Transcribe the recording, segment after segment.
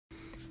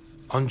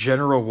On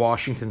General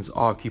Washington's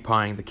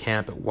occupying the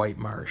camp at White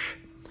Marsh,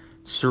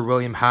 Sir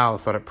William Howe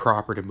thought it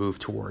proper to move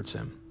towards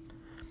him,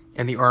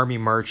 and the army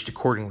marched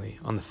accordingly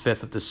on the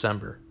 5th of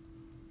December.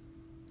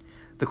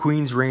 The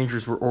Queen's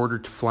Rangers were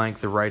ordered to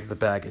flank the right of the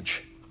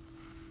baggage.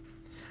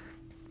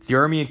 The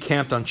army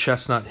encamped on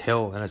Chestnut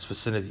Hill and its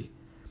vicinity,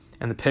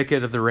 and the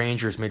picket of the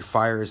Rangers made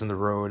fires in the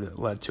road that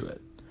led to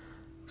it,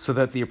 so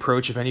that the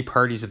approach of any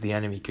parties of the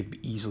enemy could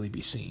easily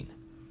be seen.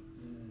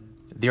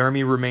 The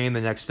army remained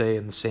the next day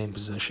in the same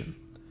position.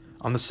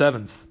 On the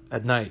 7th,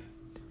 at night,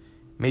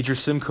 Major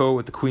Simcoe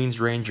with the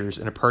Queen's Rangers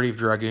and a party of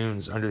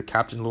dragoons under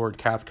Captain Lord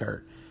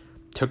Cathcart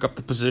took up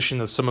the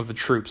position of some of the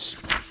troops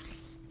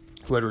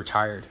who had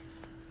retired.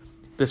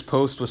 This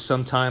post was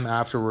some time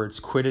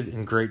afterwards quitted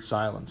in great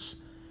silence,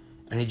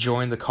 and he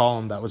joined the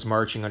column that was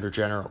marching under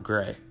General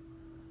Grey.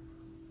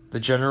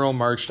 The general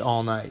marched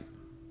all night,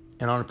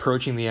 and on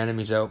approaching the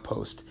enemy's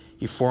outpost,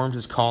 he formed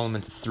his column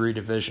into 3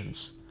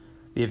 divisions.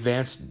 The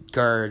advanced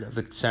guard of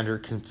the center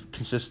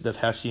consisted of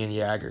Hessian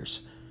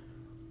Jaegers,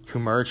 who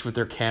marched with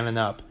their cannon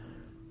up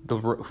the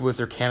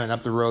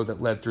road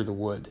that led through the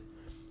wood,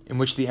 in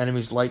which the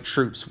enemy's light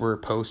troops were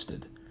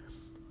posted.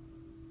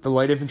 The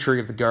light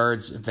infantry of the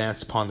guards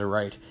advanced upon the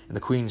right, and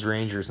the Queen's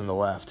Rangers on the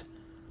left.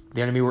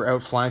 The enemy were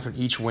outflanked on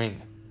each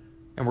wing,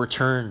 and were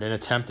turned in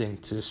attempting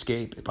to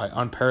escape by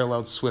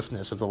unparalleled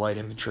swiftness of the light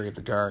infantry of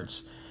the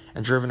guards,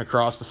 and driven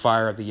across the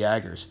fire of the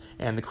Jaegers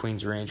and the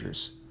Queen's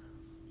Rangers.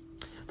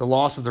 The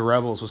loss of the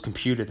rebels was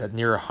computed at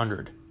near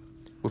 100,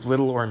 with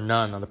little or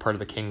none on the part of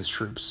the King's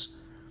troops.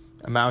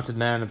 A mounted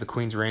man of the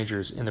Queen's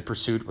Rangers in the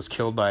pursuit was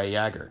killed by a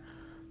Jaeger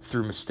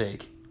through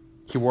mistake.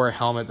 He wore a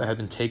helmet that had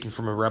been taken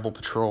from a rebel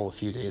patrol a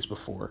few days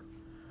before.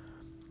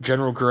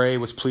 General Grey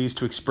was pleased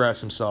to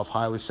express himself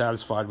highly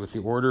satisfied with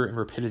the order and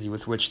rapidity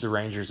with which the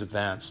Rangers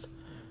advanced.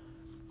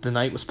 The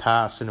night was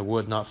passed in a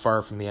wood not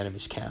far from the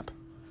enemy's camp.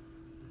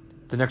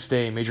 The next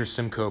day, Major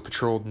Simcoe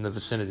patrolled in the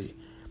vicinity.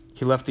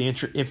 He left the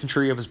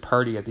infantry of his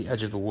party at the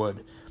edge of the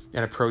wood,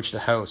 and approached a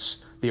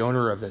house. The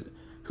owner of it,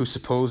 who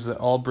supposed that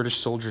all British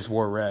soldiers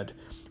wore red,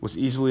 was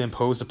easily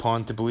imposed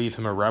upon to believe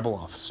him a rebel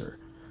officer,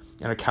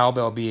 and a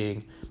cowbell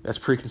being, as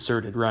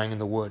preconcerted, rang in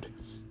the wood.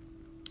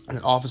 An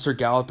officer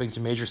galloping to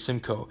Major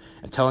Simcoe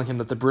and telling him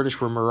that the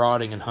British were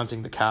marauding and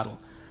hunting the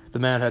cattle. The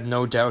man had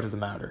no doubt of the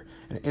matter,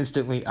 and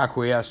instantly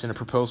acquiesced in a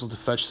proposal to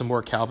fetch some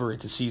more cavalry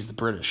to seize the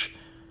British.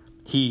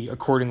 He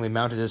accordingly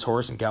mounted his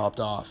horse and galloped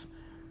off.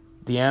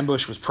 The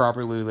ambush was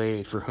properly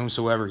laid for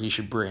whomsoever he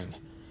should bring,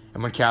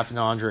 and when Captain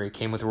Andre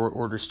came with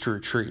orders to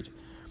retreat,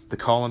 the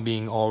column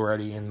being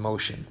already in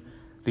motion,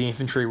 the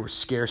infantry were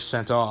scarce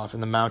sent off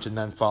and the mounted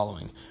men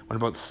following, when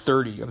about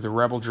 30 of the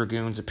rebel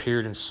dragoons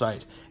appeared in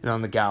sight and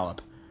on the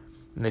gallop,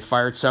 and they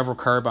fired several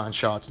carbine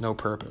shots to no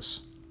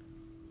purpose.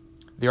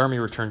 The army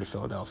returned to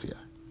Philadelphia.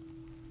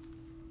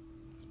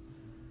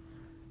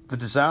 The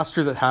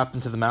disaster that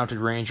happened to the mounted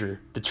ranger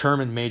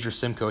determined Major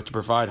Simcoe to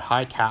provide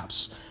high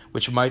caps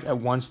which might at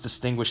once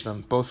distinguish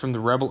them both from the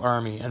rebel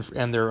army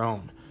and their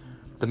own.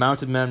 The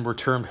mounted men were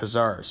termed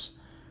hussars,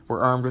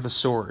 were armed with a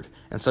sword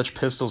and such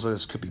pistols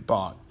as could be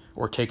bought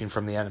or taken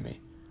from the enemy.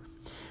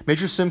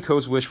 Major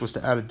Simcoe's wish was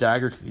to add a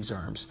dagger to these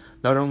arms,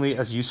 not only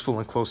as useful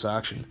in close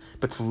action,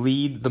 but to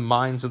lead the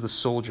minds of the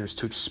soldiers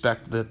to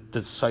expect the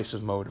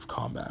decisive mode of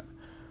combat.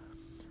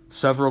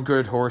 Several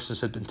good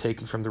horses had been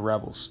taken from the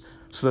rebels,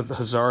 so that the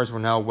hussars were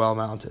now well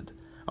mounted,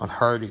 on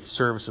hardy,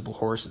 serviceable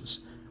horses,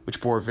 which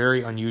bore a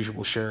very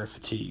unusual share of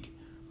fatigue.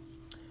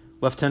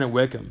 Lieutenant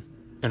Wickham,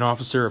 an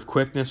officer of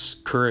quickness,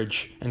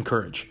 courage,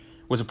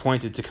 was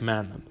appointed to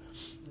command them,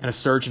 and a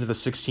sergeant of the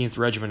 16th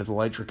Regiment of the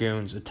Light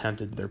Dragoons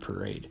attended their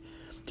parade,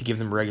 to give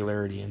them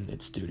regularity in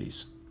its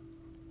duties.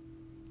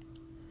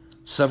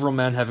 Several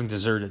men having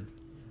deserted,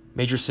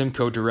 Major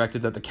Simcoe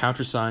directed that the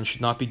countersign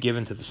should not be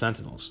given to the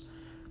sentinels.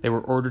 They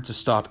were ordered to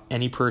stop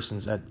any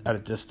persons at a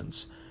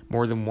distance,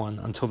 more than one,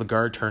 until the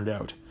guard turned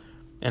out,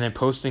 and in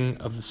posting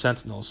of the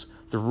sentinels,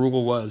 the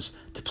rule was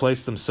to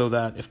place them so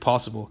that, if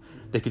possible,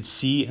 they could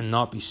see and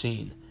not be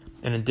seen,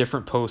 and in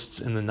different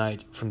posts in the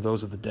night from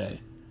those of the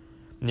day.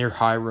 Near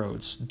high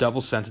roads,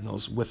 double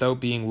sentinels,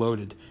 without being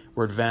loaded,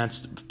 were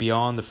advanced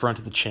beyond the front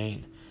of the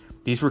chain.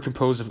 These were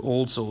composed of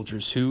old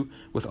soldiers who,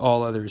 with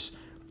all others,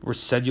 were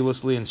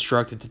sedulously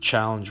instructed to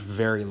challenge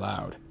very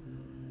loud.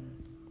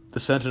 The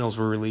sentinels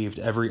were relieved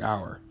every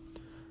hour.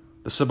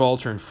 The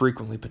subaltern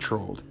frequently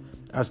patrolled,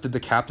 as did the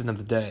captain of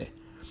the day,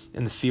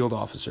 and the field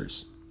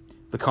officers.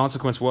 The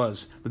consequence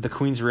was that the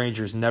Queen's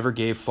Rangers never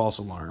gave false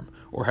alarm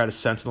or had a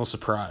sentinel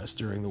surprise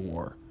during the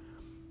war.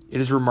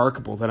 It is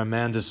remarkable that a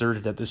man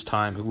deserted at this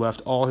time who left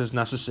all his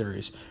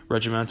necessaries,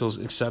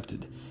 regimentals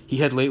excepted. He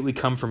had lately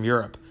come from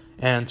Europe,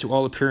 and, to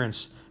all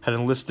appearance, had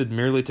enlisted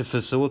merely to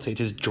facilitate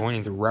his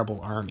joining the rebel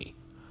army.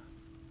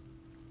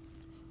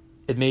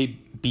 It may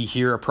be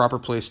here a proper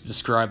place to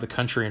describe the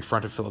country in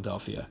front of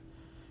Philadelphia,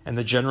 and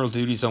the general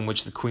duties on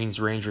which the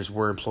Queen's Rangers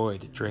were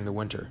employed during the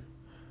winter.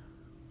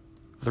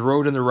 The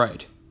road on the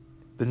right,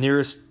 the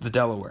nearest the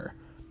Delaware,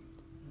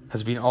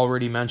 has been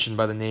already mentioned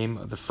by the name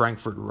of the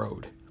Frankfort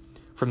Road,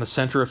 From the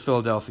center of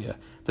Philadelphia,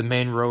 the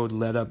main road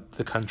led up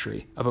the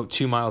country, about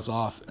 2 miles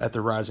off at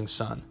the rising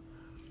sun.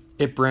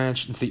 It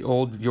branched into the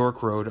old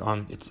York Road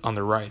on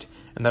the right,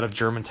 and that of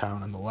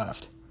Germantown on the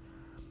left.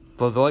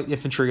 The light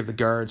infantry of the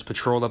Guards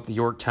patrolled up the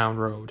Yorktown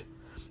Road,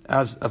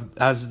 as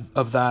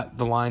of that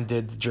the line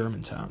did the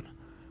Germantown.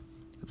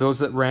 Those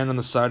that ran on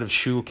the side of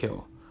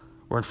Schuylkill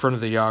were in front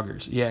of the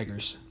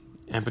Jaegers,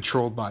 and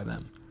patrolled by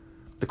them.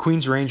 The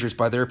Queen's Rangers,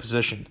 by their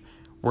position,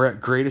 were at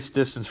greatest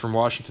distance from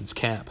Washington's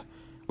camp,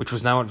 which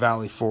was now at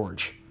Valley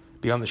Forge,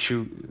 beyond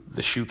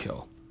the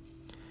Schuylkill.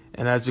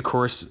 And as the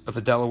course of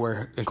the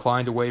Delaware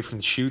inclined away from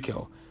the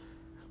Schuylkill,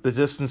 the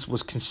distance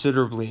was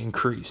considerably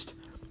increased,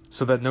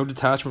 so that no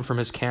detachment from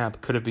his camp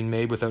could have been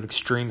made without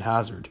extreme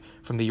hazard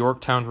from the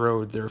Yorktown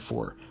Road,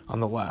 therefore, on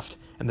the left,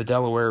 and the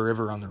Delaware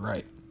River on the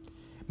right.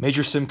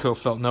 Major Simcoe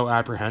felt no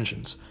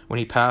apprehensions. When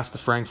he passed the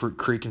Frankfort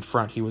Creek in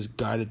front, he was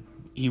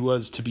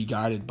to be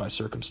guided by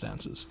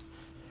circumstances.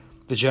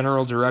 The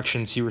general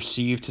directions he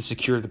received to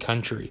secure the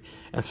country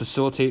and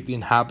facilitate the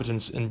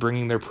inhabitants in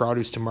bringing their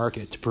produce to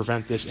market to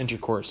prevent this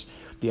intercourse,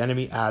 the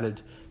enemy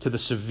added to the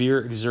severe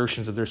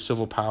exertions of their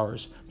civil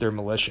powers, their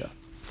militia.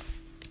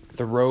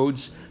 The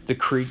roads, the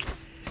creek,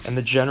 and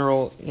the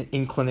general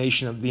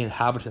inclination of the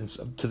inhabitants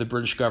to the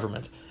British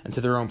government and to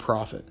their own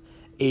profit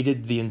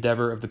aided the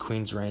endeavor of the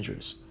Queen's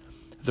Rangers.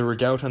 The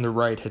redoubt on the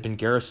right had been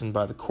garrisoned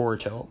by the corps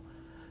till,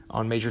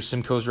 on Major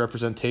Simcoe's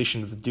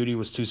representation that the duty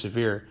was too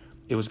severe,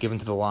 it was given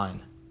to the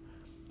line.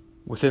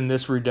 Within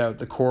this redoubt,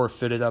 the corps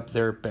fitted up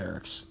their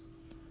barracks.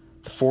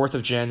 The 4th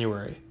of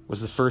January was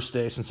the first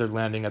day since their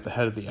landing at the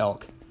head of the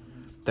Elk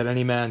that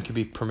any man could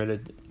be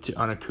permitted to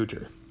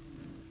unaccouter.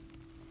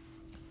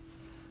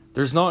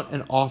 There is not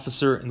an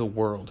officer in the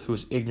world who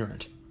is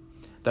ignorant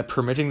that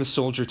permitting the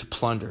soldier to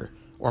plunder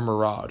or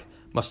maraud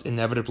must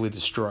inevitably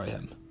destroy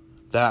him,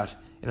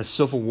 that, in a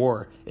civil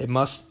war, it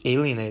must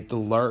alienate the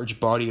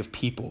large body of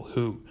people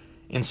who,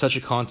 in such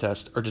a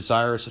contest, are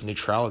desirous of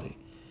neutrality,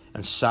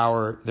 and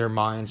sour their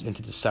minds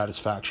into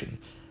dissatisfaction.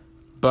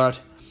 But,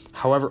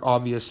 however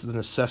obvious the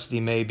necessity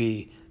may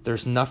be, there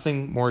is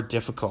nothing more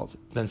difficult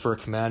than for a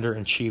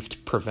commander-in-chief to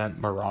prevent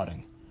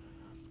marauding.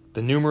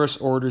 The numerous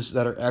orders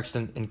that are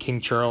extant in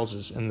King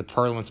Charles's and the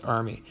Parliament's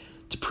army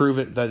to prove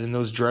it that in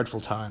those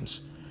dreadful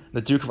times, the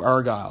Duke of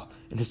Argyll,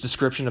 in his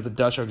description of the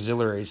Dutch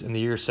auxiliaries in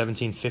the year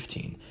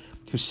 1715,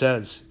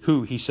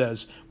 who, he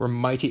says, were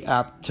mighty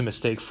apt to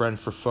mistake friend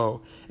for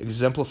foe,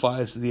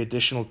 exemplifies the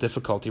additional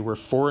difficulty where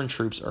foreign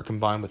troops are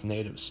combined with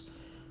natives.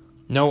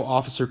 No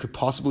officer could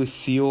possibly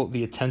feel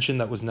the attention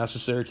that was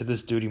necessary to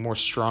this duty more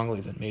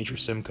strongly than Major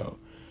Simcoe,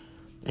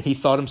 and he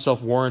thought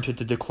himself warranted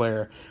to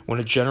declare, when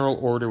a general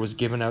order was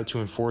given out to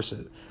enforce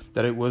it,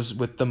 that it was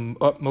with the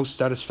utmost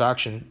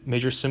satisfaction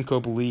Major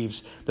Simcoe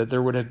believes that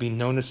there would have been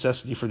no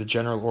necessity for the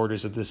general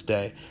orders of this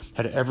day,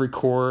 had every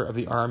corps of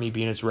the army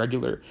been as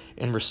regular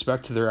in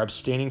respect to their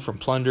abstaining from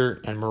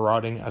plunder and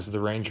marauding as the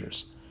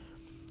Rangers.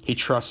 He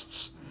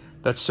trusts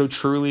that so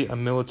truly a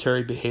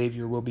military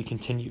behavior will be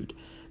continued,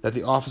 that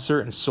the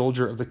officer and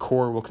soldier of the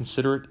corps will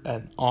consider it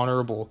as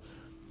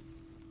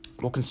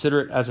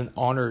an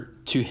honor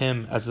to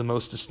him as the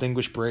most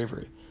distinguished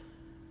bravery.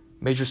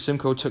 Major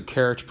Simcoe took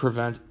care to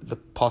prevent the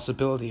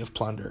possibility of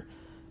plunder,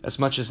 as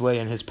much as lay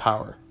in his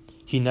power.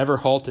 He never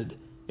halted,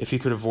 if he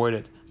could avoid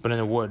it, but in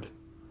a wood,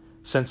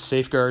 sent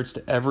safeguards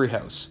to every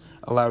house,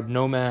 allowed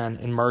no man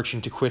in marching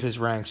to quit his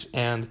ranks,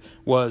 and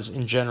was,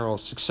 in general,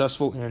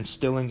 successful in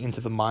instilling into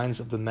the minds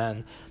of the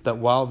men that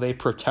while they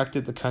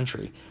protected the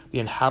country, the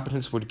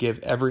inhabitants would give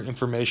every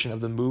information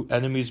of the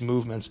enemy's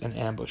movements and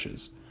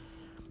ambushes.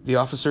 The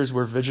officers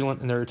were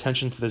vigilant in their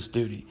attention to this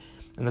duty,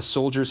 and the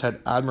soldiers had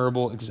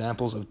admirable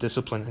examples of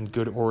discipline and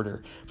good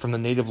order from the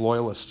native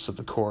loyalists of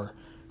the corps,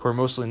 who are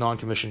mostly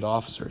non-commissioned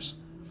officers.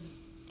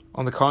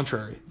 On the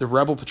contrary, the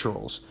rebel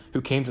patrols,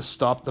 who came to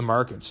stop the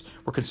markets,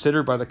 were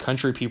considered by the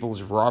country people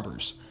as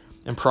robbers,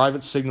 and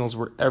private signals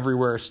were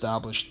everywhere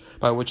established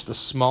by which the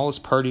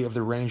smallest party of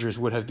the Rangers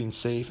would have been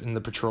safe in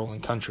the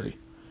patrolling country.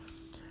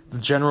 The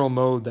general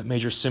mode that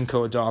Major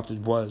Simcoe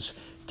adopted was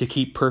to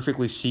keep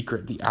perfectly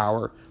secret the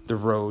hour, the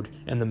road,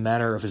 and the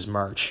manner of his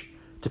march,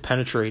 to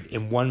penetrate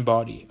in one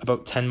body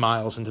about 10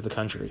 miles into the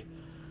country.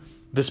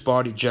 This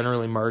body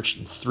generally marched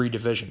in 3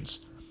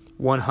 divisions,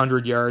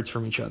 100 yards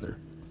from each other,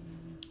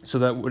 so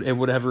that it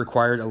would have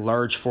required a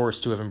large force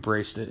to have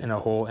embraced it in a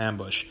whole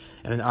ambush,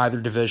 and in either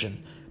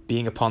division,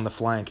 being upon the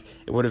flank,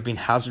 it would have been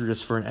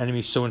hazardous for an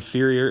enemy so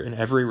inferior in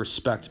every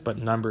respect but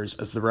numbers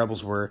as the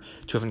rebels were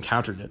to have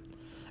encountered it.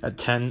 At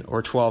 10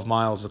 or 12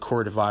 miles the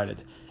corps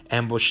divided,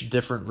 ambushed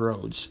different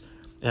roads,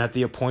 and at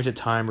the appointed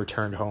time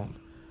returned home.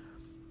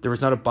 There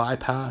was not a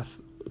bypath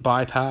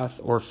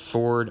or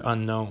ford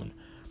unknown,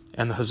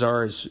 and the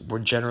hussars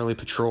would generally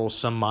patrol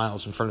some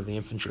miles in front of the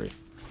infantry.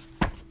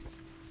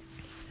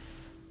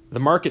 The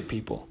market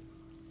people,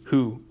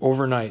 who,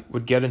 overnight,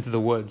 would get into the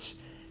woods,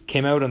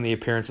 came out on the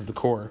appearance of the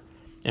corps,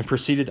 and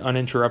proceeded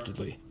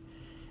uninterruptedly,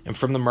 and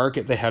from the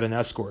market they had an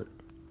escort,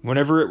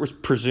 whenever it was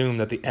presumed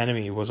that the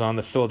enemy was on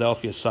the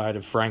Philadelphia side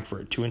of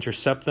Frankfort, to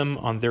intercept them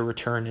on their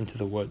return into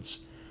the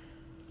woods.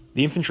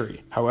 The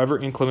infantry, however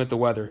inclement the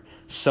weather,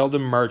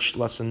 seldom marched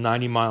less than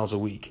 90 miles a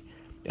week,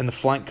 and the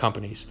flank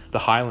companies, the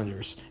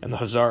Highlanders, and the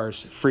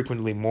Hussars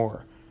frequently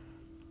more.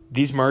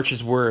 These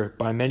marches were,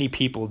 by many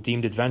people,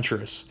 deemed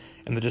adventurous,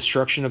 and the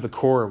destruction of the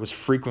corps was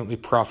frequently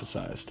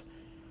prophesied.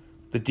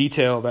 The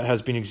detail that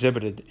has been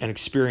exhibited and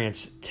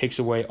experienced takes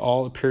away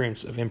all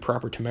appearance of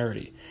improper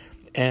temerity,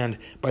 and,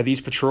 by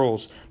these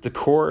patrols, the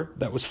corps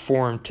that was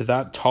formed to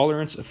that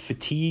tolerance of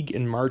fatigue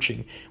in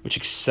marching which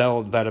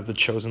excelled that of the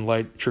chosen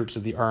light troops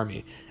of the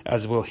army,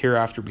 as will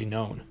hereafter be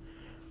known.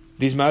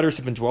 These matters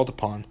have been dwelt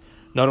upon,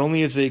 not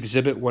only as they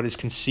exhibit what is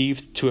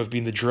conceived to have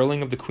been the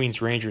drilling of the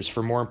Queen's Rangers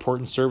for more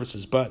important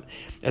services, but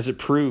as it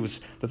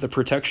proves that the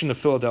protection of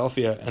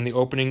Philadelphia and the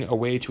opening a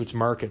way to its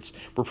markets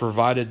were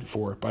provided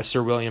for by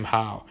Sir William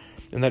Howe,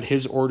 and that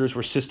his orders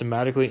were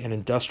systematically and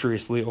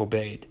industriously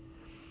obeyed.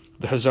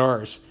 The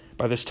Hussars,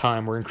 by this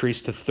time, were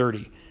increased to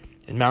 30,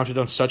 and mounted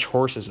on such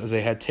horses as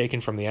they had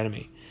taken from the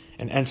enemy,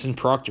 and Ensign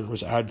Proctor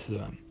was added to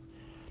them.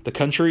 The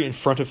country in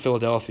front of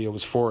Philadelphia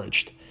was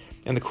foraged,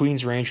 and the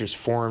Queen's Rangers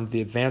formed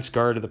the advance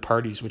guard of the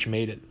parties which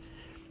made it.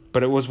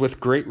 But it was with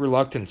great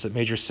reluctance that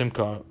Major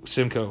Simcoe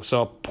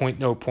saw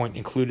no point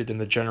included in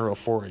the general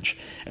forage,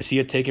 as he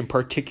had taken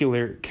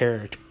particular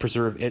care to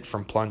preserve it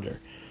from plunder.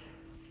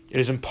 It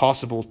is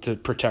impossible to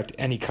protect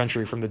any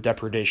country from the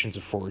depredations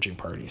of foraging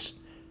parties.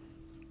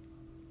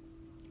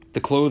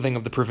 The clothing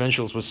of the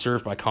provincials was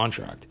served by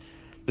contract.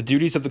 The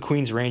duties of the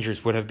Queen's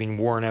Rangers would have been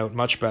worn out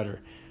much better.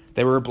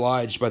 They were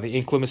obliged by the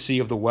inclemency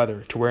of the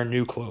weather to wear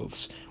new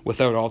clothes,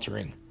 without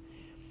altering,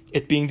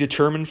 it being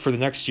determined for the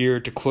next year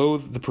to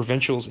clothe the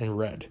provincials in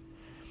red.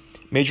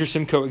 Major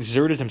Simcoe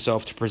exerted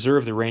himself to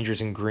preserve the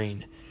Rangers in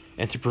green,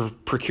 and to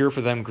procure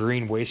for them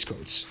green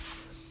waistcoats.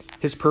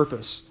 His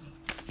purpose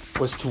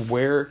was to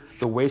wear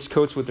the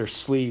waistcoats with their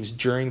sleeves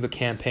during the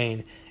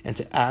campaign, and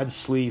to add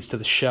sleeves to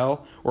the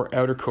shell or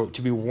outer coat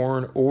to be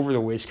worn over the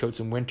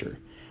waistcoats in winter.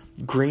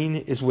 Green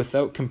is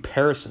without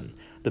comparison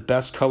the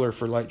best color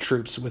for light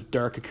troops with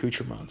dark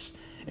accoutrements,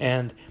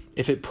 and,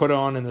 if it put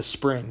on in the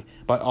spring,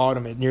 by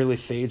autumn it nearly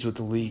fades with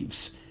the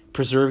leaves,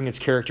 preserving its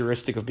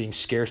characteristic of being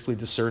scarcely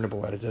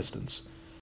discernible at a distance.